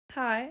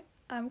Hi,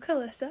 I'm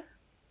Calissa.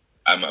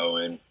 I'm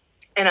Owen.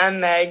 And I'm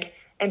Meg,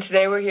 and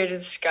today we're here to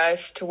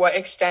discuss to what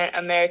extent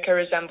America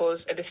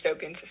resembles a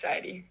dystopian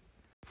society.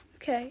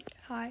 Okay,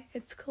 hi,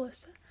 it's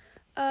Calissa.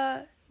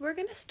 We're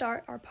going to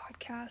start our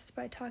podcast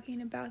by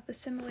talking about the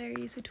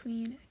similarities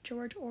between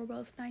George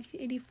Orwell's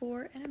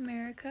 1984 and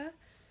America.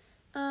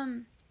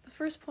 The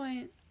first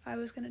point I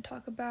was going to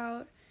talk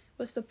about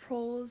was the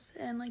proles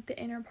and the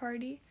inner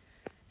party,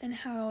 and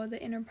how the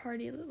inner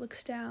party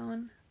looks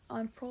down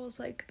on proles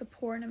like the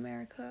poor in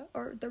America,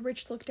 or the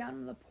rich look down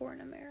on the poor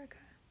in America.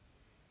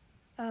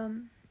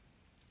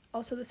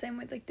 Also the same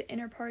way the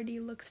inner party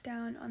looks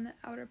down on the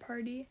outer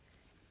party,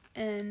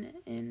 and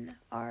in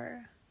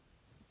our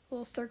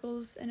little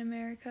circles in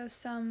America,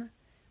 some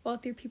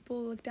wealthier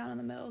people look down on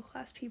the middle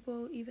class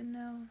people even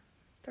though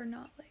they're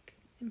not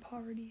in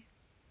poverty.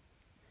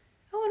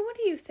 Owen, what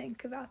do you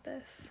think about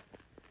this?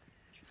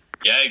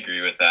 Yeah, I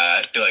agree with that.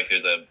 I feel like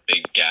there's a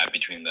big gap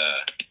between the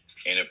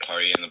inner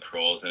party and the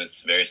proles, and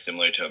it's very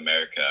similar to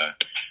America,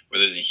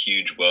 where there's a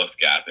huge wealth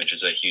gap and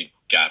just a huge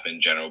gap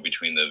in general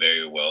between the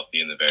very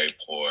wealthy and the very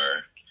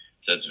poor.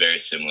 So it's very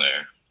similar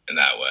in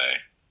that way.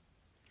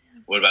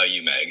 Yeah. What about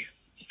you, Meg?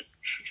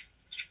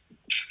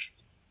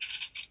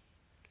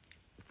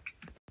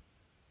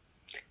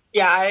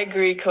 Yeah, I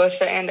agree,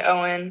 Calissa and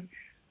Owen.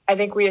 I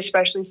think we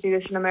especially see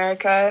this in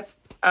America,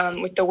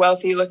 with the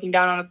wealthy looking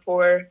down on the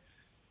poor,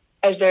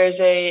 as there's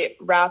a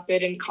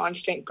rapid and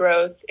constant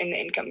growth in the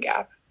income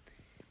gap.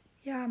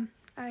 Yeah,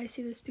 I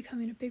see this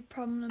becoming a big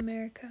problem in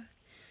America.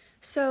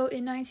 So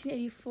in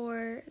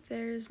 1984,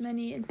 there's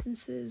many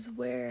instances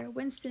where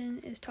Winston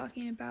is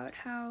talking about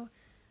how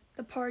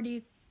the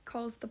party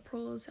calls the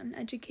proles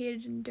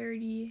uneducated and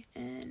dirty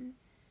and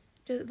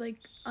just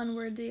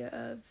unworthy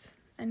of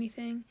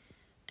anything.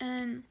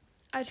 And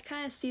I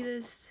kind of see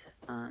this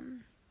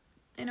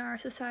in our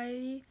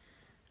society.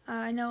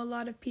 I know a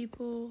lot of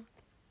people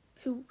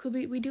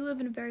we do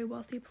live in a very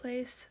wealthy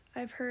place.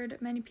 I've heard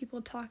many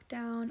people talk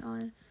down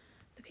on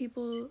the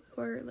people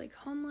who are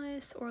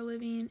homeless or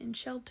living in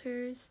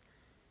shelters,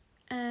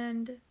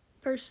 and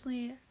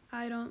personally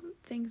I don't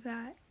think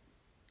that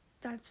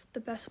that's the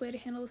best way to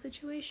handle the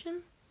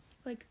situation.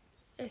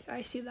 If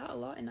I see that a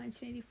lot in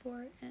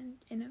 1984 and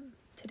in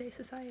today's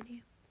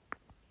society.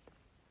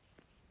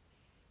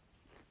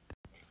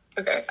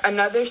 Okay,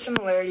 another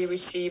similarity we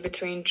see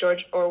between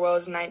George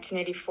Orwell's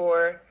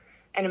 1984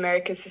 and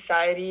America's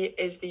society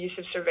is the use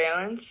of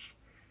surveillance.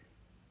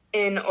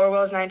 In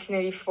Orwell's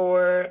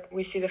 1984,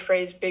 we see the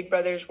phrase "Big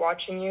Brother's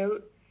watching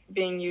you"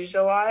 being used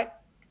a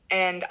lot,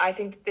 and I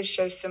think that this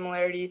shows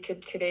similarity to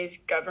today's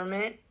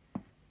government,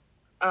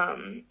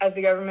 as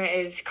the government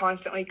is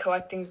constantly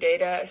collecting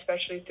data,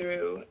 especially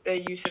through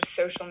the use of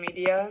social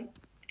media,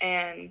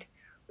 and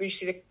we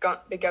see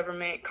the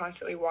government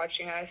constantly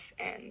watching us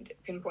and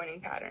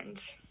pinpointing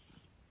patterns.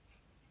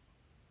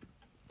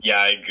 Yeah,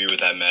 I agree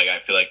with that, Meg. I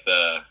feel like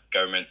the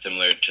government's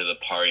similar to the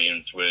party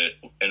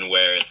and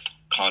where it's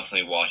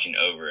constantly watching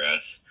over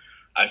us.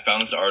 I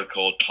found this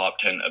article, Top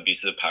 10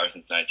 Abuses of Power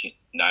Since 9/11.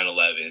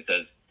 It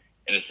says,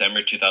 in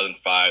December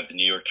 2005, the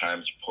New York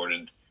Times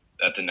reported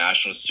that the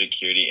National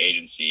Security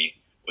Agency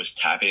was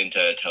tapping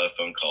into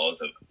telephone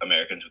calls of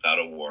Americans without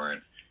a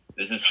warrant.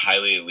 This is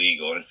highly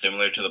illegal and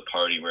similar to the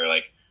party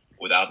where,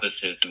 without the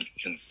citizens'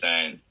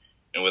 consent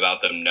and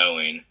without them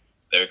knowing,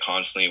 they're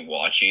constantly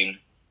watching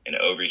and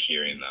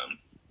overhearing them.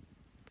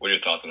 What are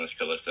your thoughts on this,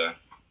 Calissa?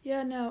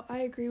 Yeah, no, I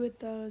agree with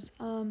those.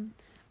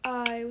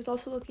 I was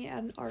also looking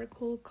at an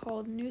article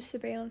called "New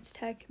Surveillance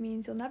Tech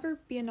Means You'll Never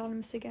Be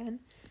Anonymous Again,"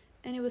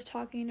 and it was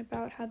talking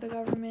about how the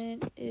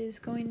government is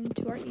going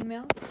into our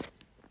emails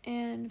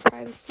and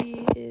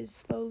privacy is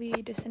slowly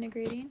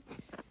disintegrating.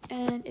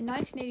 And in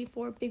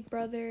 1984, Big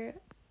Brother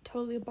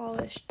totally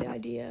abolished the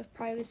idea of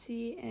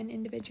privacy and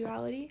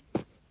individuality.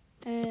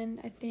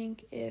 And I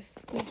think if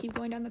we keep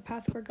going down the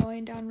path we're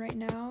going down right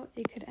now,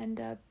 it could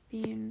end up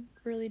being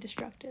really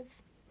destructive.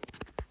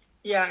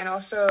 Yeah, and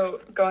also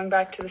going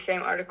back to the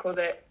same article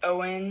that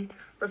Owen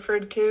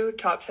referred to,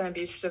 Top 10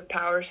 Abuses of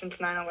Power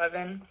Since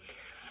 9/11,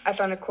 I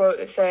found a quote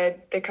that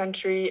said, "The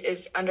country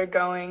is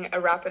undergoing a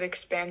rapid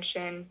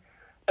expansion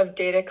of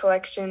data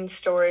collection,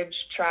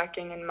 storage,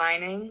 tracking, and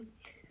mining."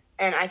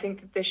 And I think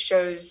that this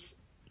shows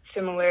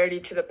similarity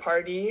to the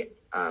party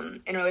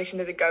in relation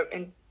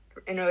to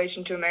in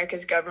relation to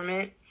America's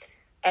government,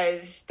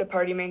 as the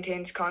party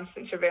maintains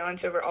constant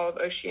surveillance over all of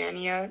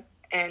Oceania,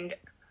 and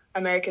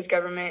America's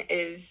government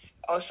is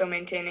also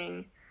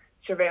maintaining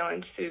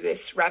surveillance through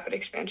this rapid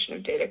expansion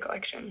of data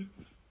collection.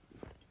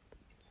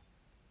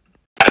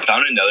 I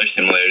found another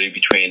similarity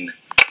between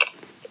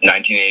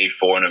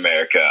 1984 and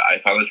America. I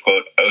found this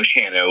quote,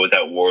 "Oceania was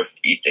at war with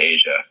East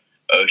Asia.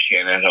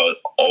 Oceania has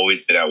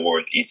always been at war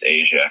with East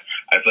Asia."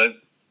 I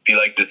feel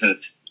like this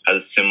has a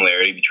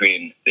similarity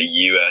between the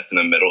U.S. and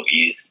the Middle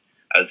East,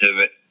 as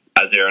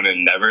they're in a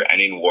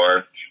never-ending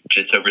war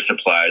just over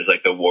supplies,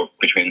 like the war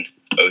between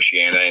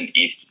Oceania and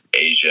East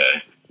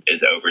Asia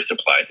is over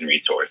supplies and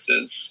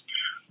resources.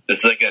 This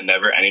is a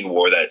never-ending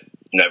war that's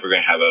never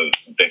going to have a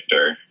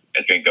victor.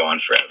 It's going to go on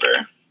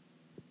forever.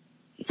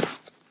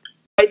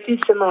 I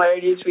the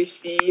similarities we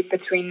see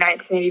between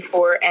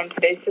 1984 and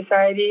today's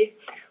society,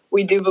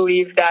 we do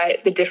believe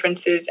that the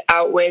differences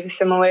outweigh the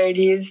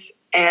similarities.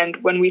 And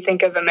when we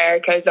think of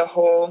America as a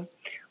whole,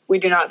 we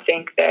do not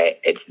think that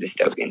it's a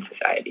dystopian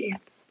society.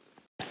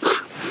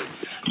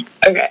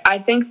 Okay, I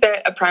think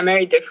that a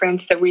primary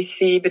difference that we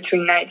see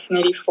between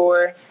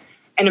 1984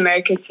 and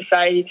America's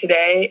society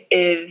today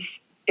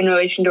is in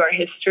relation to our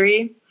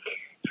history.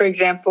 For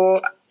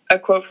example, a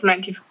quote from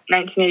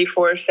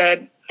 1984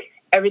 said,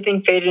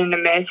 "Everything faded into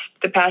mist.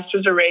 The past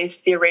was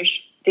erased. The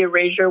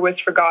erasure was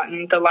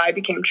forgotten. The lie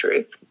became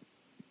truth."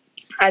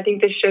 I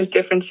think this shows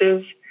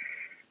differences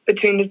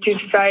between the two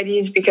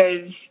societies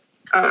because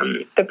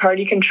the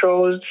party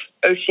controls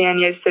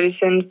Oceania's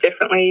citizens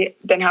differently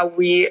than how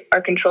we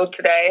are controlled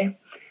today.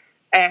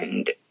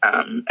 And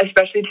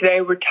especially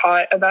today, we're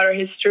taught about our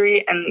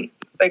history and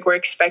we're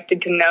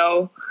expected to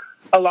know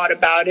a lot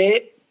about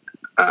it.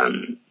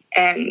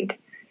 And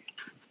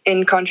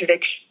in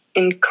contradiction,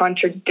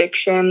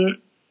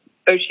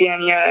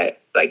 Oceania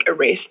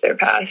erased their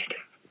past.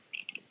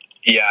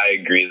 Yeah, I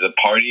agree. The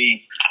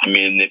party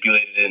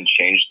manipulated and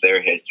changed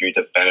their history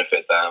to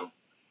benefit them.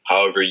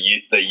 However,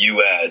 the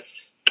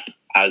U.S.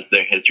 has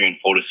their history in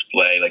full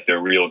display, their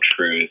real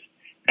truth.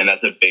 And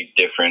that's a big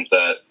difference,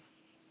 that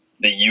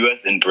the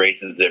U.S.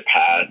 embraces their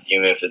past,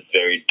 even if it's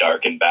very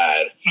dark and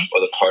bad,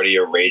 while the party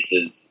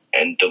erases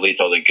and deletes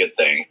all the good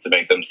things to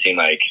make them seem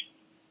like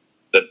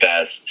the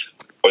best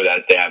or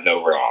that they have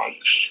no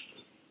wrongs.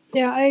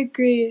 Yeah, I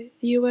agree.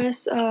 The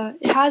U.S.,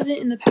 it hasn't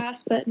in the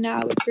past, but now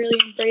it's really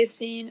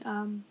embracing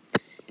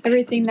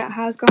everything that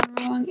has gone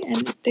wrong,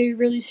 and they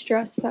really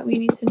stress that we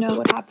need to know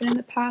what happened in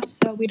the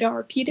past so we don't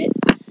repeat it.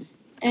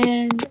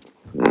 And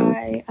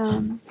I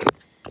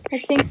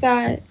think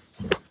that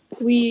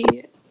we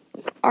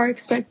are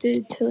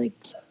expected to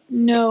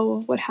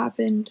know what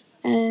happened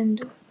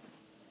and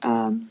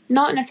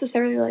not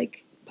necessarily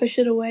push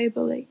it away,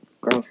 but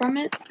grow from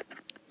it,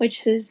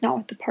 which is not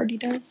what the party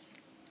does.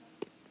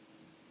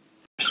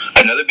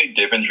 Another big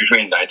difference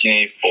between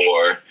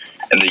 1984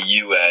 and the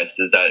U.S.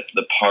 is that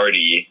the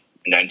party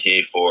in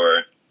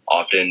 1984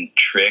 often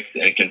tricks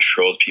and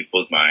controls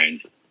people's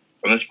minds.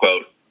 From this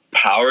quote,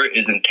 "Power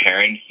is in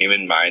tearing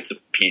human minds to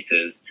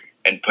pieces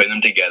and putting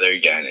them together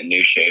again in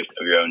new shapes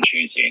of your own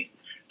choosing."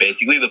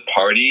 Basically, the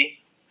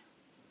party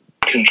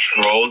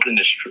controls and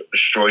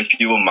destroys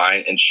people's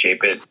mind and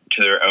shape it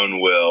to their own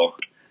will.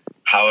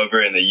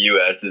 However, in the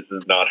U.S., this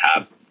does not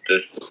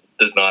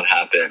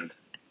happen.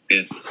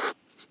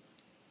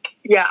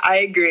 Yeah, I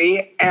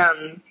agree.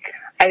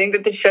 I think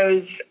that this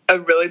shows a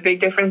really big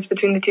difference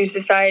between the two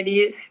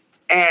societies.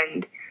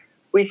 And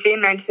we see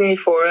in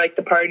 1984,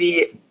 the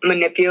party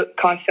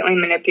constantly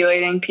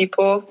manipulating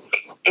people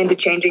into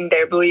changing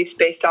their beliefs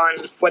based on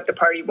what the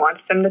party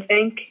wants them to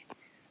think.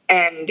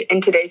 And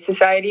in today's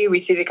society, we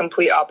see the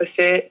complete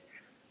opposite,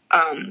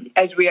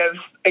 as we have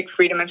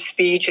freedom of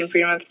speech and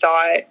freedom of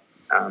thought,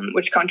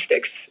 which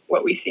contradicts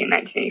what we see in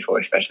 1984,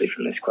 especially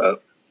from this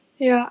quote.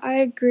 Yeah, I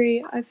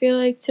agree. I feel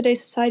like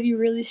today's society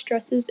really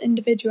stresses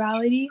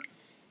individuality,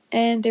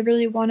 and they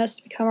really want us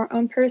to become our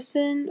own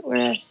person,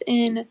 whereas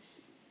in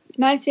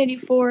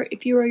 1984,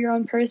 if you were your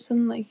own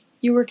person,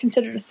 you were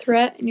considered a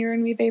threat and you were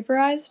going to be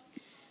vaporized.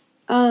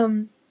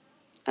 And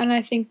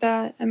I think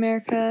that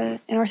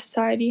America and our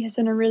society has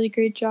done a really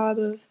great job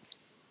of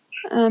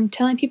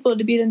telling people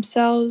to be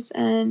themselves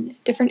and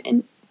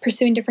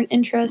pursuing different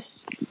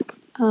interests,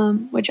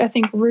 which I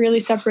think really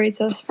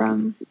separates us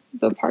from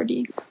the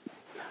party.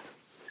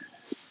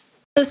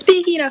 So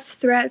speaking of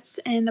threats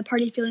and the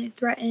party feeling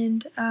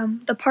threatened,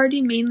 the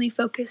party mainly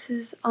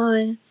focuses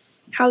on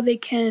how they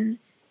can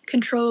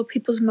control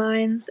people's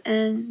minds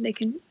and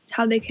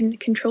how they can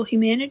control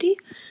humanity.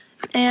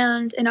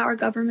 And in our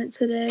government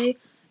today,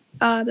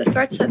 the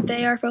threats that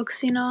they are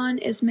focusing on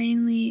is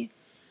mainly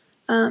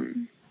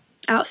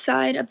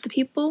outside of the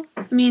people.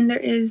 There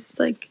is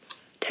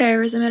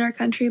terrorism in our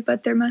country,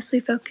 but they're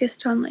mostly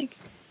focused on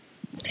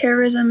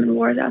terrorism and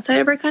wars outside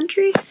of our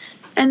country.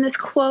 And this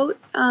quote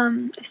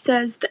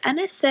says, "The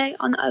NSA,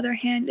 on the other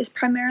hand, is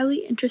primarily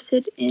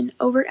interested in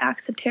overt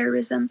acts of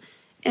terrorism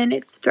and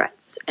its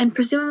threats, and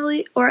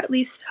presumably, or at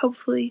least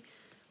hopefully,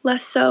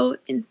 less so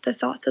in the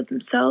thoughts of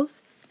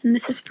themselves." And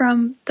this is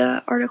from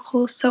the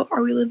article, "So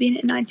Are We Living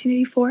in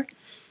 1984?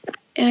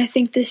 And I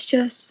think this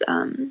just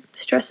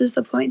stresses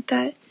the point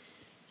that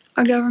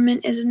our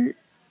government isn't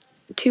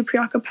too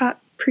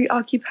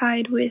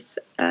preoccupied with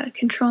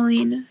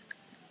controlling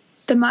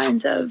the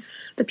minds of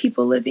the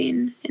people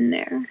living in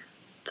their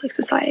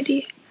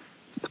society.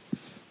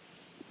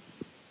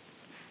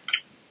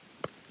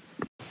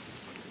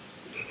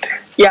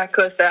 Yeah,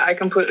 Calista, I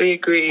completely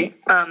agree.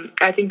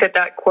 I think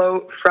that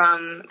quote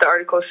from the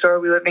article, "So Are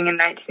We Living in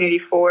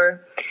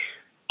 1984,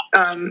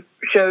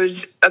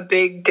 shows a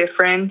big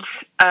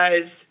difference,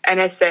 as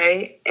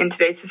NSA in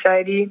today's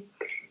society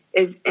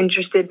is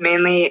interested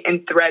mainly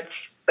in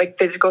threats,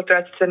 physical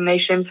threats to the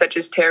nation, such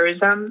as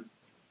terrorism,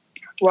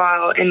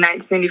 while in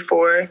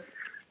 1984,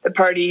 the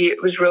party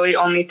was really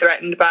only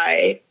threatened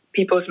by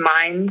people's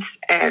minds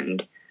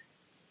and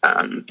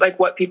like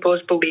what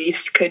people's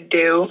beliefs could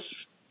do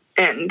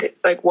and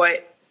like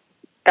what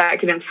that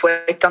could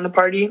inflict on the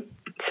party.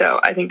 So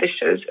I think this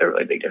shows a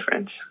really big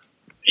difference.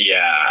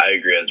 Yeah, I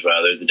agree as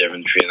well. There's a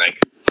difference between like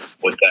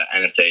what the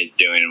NSA is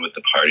doing and what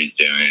the party's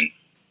doing.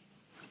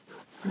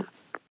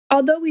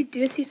 Although we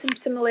do see some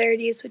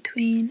similarities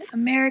between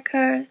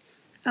America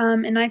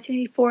in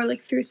 1984,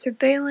 like through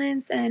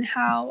surveillance and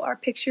how our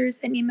pictures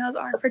and emails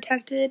aren't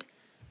protected,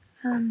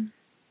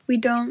 we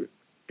don't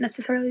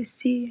necessarily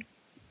see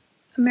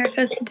America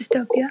as a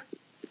dystopia.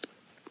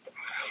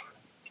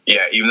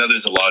 Yeah, even though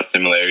there's a lot of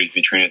similarities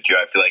between the two,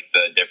 I feel like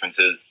the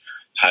differences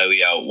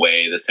highly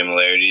outweigh the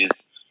similarities,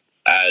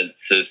 as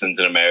citizens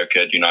in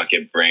America do not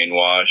get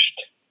brainwashed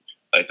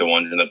like the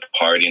ones in the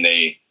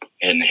party,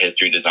 and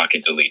history does not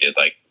get deleted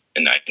like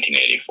in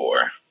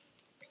 1984.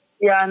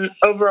 Yeah, and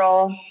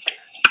overall,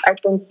 I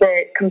think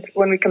that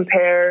when we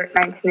compare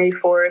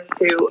 1984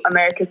 to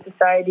America's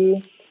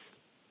society,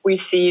 we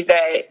see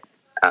that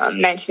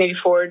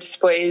 1984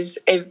 displays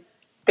a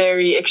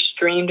very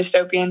extreme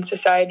dystopian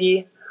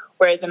society,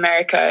 whereas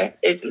America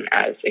isn't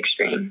as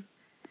extreme.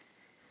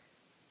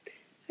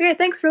 Okay,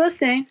 thanks for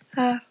listening.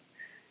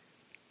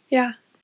 Yeah.